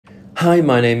Hi,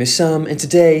 my name is Sam and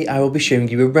today I will be showing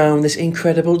you around this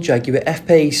incredible Jaguar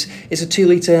F-Pace. It's a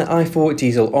 2-litre i4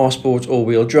 diesel R-Sport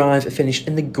all-wheel drive finished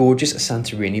in the gorgeous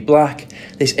Santorini Black.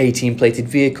 This 18-plated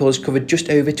vehicle has covered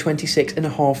just over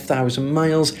 26,500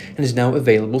 miles and is now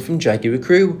available from Jaguar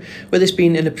Crewe. With this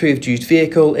being an approved used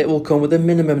vehicle, it will come with a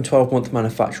minimum 12-month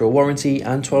manufacturer warranty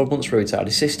and 12 months roadside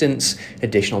assistance.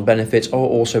 Additional benefits are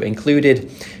also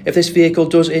included. If this vehicle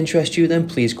does interest you, then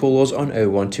please call us on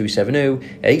 01270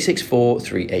 864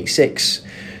 386.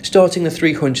 Starting the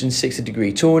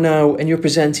 360-degree tour now, and you're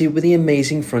presented with the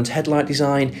amazing front headlight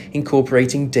design,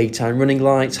 incorporating daytime running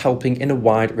lights, helping in a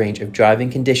wide range of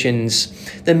driving conditions.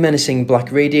 The menacing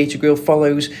black radiator grille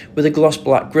follows, with a gloss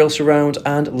black grille surround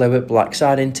and lower black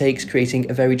side intakes, creating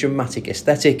a very dramatic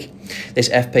aesthetic. This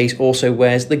F-Pace also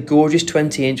wears the gorgeous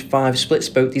 20-inch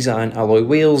 5-split-spoke design alloy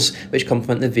wheels, which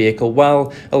complement the vehicle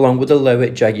well, along with the lower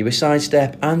Jaguar side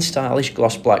step and stylish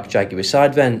gloss black Jaguar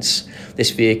side vents.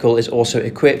 This vehicle is also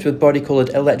equipped with body-coloured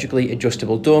electrically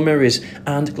adjustable door mirrors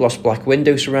and gloss black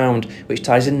window surround, which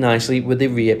ties in nicely with the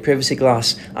rear privacy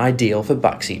glass, ideal for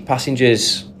backseat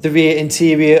passengers. The rear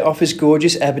interior offers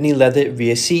gorgeous ebony leather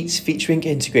rear seats featuring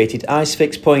integrated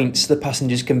ISOFIX points. The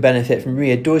passengers can benefit from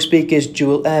rear door speakers,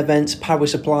 dual air vents, power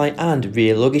supply and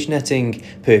rear luggage netting,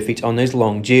 perfect on those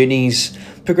long journeys.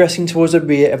 Progressing towards the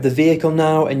rear of the vehicle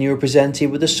now, and you are presented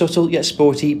with a subtle yet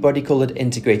sporty body-coloured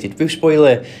integrated roof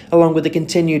spoiler, along with the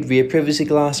continued rear privacy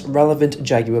glass, relevant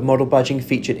Jaguar model badging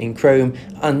featured in chrome,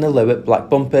 and the lower black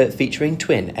bumper featuring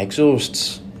twin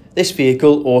exhausts. This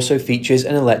vehicle also features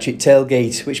an electric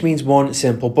tailgate, which means one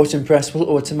simple button press will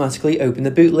automatically open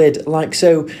the boot lid, like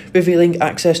so, revealing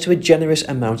access to a generous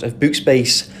amount of boot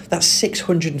space. That's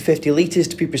 650 litres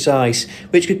to be precise,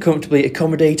 which could comfortably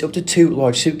accommodate up to 2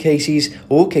 large suitcases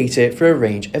or cater for a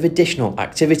range of additional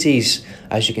activities.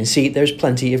 As you can see, there's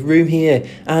plenty of room here,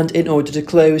 and in order to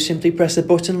close, simply press the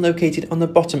button located on the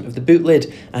bottom of the boot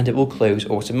lid and it will close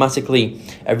automatically.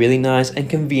 A really nice and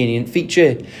convenient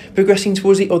feature. Progressing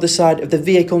towards the other side of the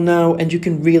vehicle now, and you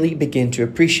can really begin to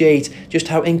appreciate just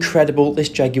how incredible this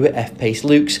Jaguar F-Pace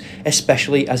looks,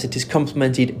 especially as it is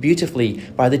complemented beautifully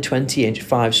by the 20-inch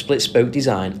 5-split-spoke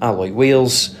design alloy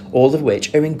wheels, all of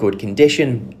which are in good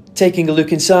condition. Taking a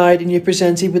look inside, and you're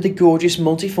presented with a gorgeous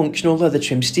multifunctional leather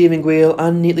trimmed steering wheel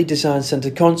and neatly designed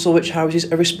centre console, which houses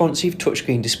a responsive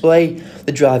touchscreen display.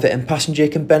 The driver and passenger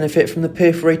can benefit from the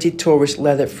perforated Taurus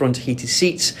leather front heated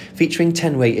seats featuring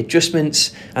 10-way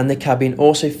adjustments, and the cabin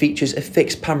also features a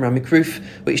fixed panoramic roof,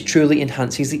 which truly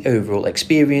enhances the overall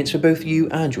experience for both you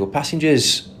and your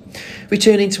passengers.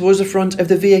 Returning towards the front of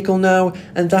the vehicle now,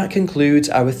 and that concludes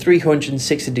our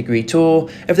 360-degree tour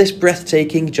of this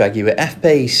breathtaking Jaguar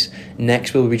F-Pace.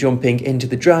 Next we'll be jumping into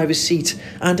the driver's seat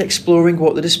and exploring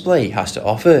what the display has to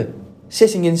offer.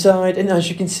 Sitting inside, and as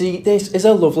you can see, this is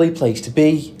a lovely place to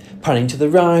be. Panning to the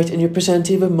right, and you're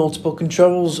presented with multiple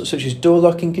controls such as door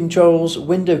locking controls,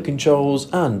 window controls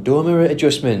and door mirror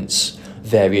adjustments.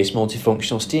 Various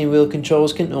multifunctional steering wheel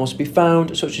controls can also be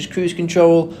found, such as cruise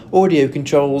control, audio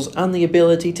controls and the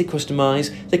ability to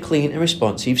customise the clean and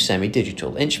responsive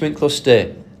semi-digital instrument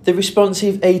cluster. The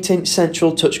responsive 8-inch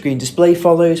central touchscreen display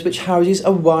follows, which houses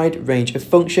a wide range of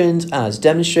functions as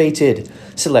demonstrated.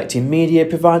 Selecting media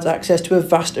provides access to a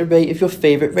vast array of your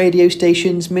favourite radio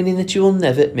stations, meaning that you will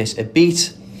never miss a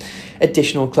beat.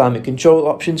 Additional climate control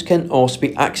options can also be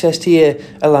accessed here,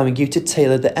 allowing you to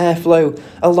tailor the airflow,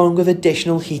 along with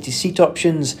additional heated seat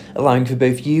options, allowing for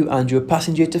both you and your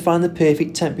passenger to find the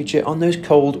perfect temperature on those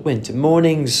cold winter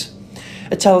mornings.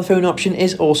 A telephone option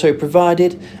is also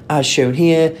provided, as shown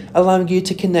here, allowing you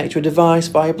to connect your device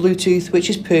via Bluetooth, which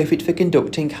is perfect for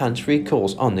conducting hands-free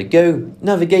calls on the go.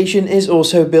 Navigation is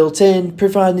also built in,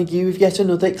 providing you with yet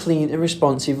another clean and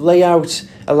responsive layout,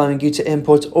 allowing you to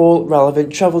input all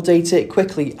relevant travel data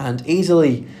quickly and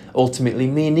easily, ultimately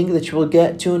meaning that you will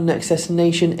get to your next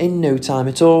destination in no time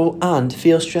at all and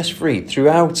feel stress-free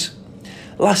throughout.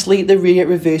 Lastly, the rear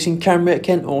reversing camera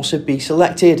can also be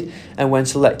selected, and when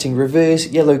selecting reverse,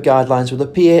 yellow guidelines will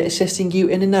appear, assisting you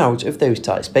in and out of those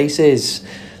tight spaces.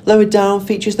 Lower down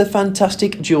features the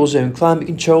fantastic dual zone climate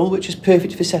control, which is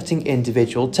perfect for setting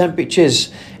individual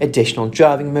temperatures. Additional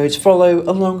driving modes follow,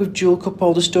 along with dual cup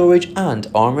holder storage and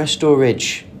armrest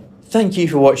storage. Thank you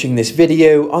for watching this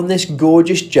video on this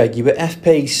gorgeous Jaguar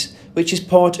F-Pace, which is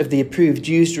part of the approved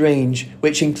used range,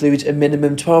 which includes a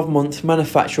minimum 12-month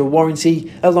manufacturer warranty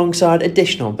alongside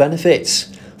additional benefits.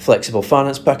 Flexible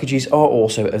finance packages are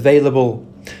also available.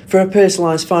 For a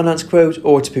personalised finance quote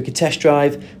or to book a test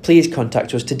drive, please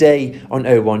contact us today on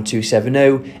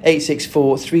 01270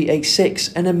 864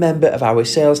 386, and a member of our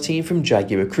sales team from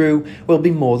Jaguar Crewe will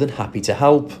be more than happy to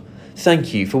help.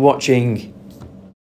 Thank you for watching.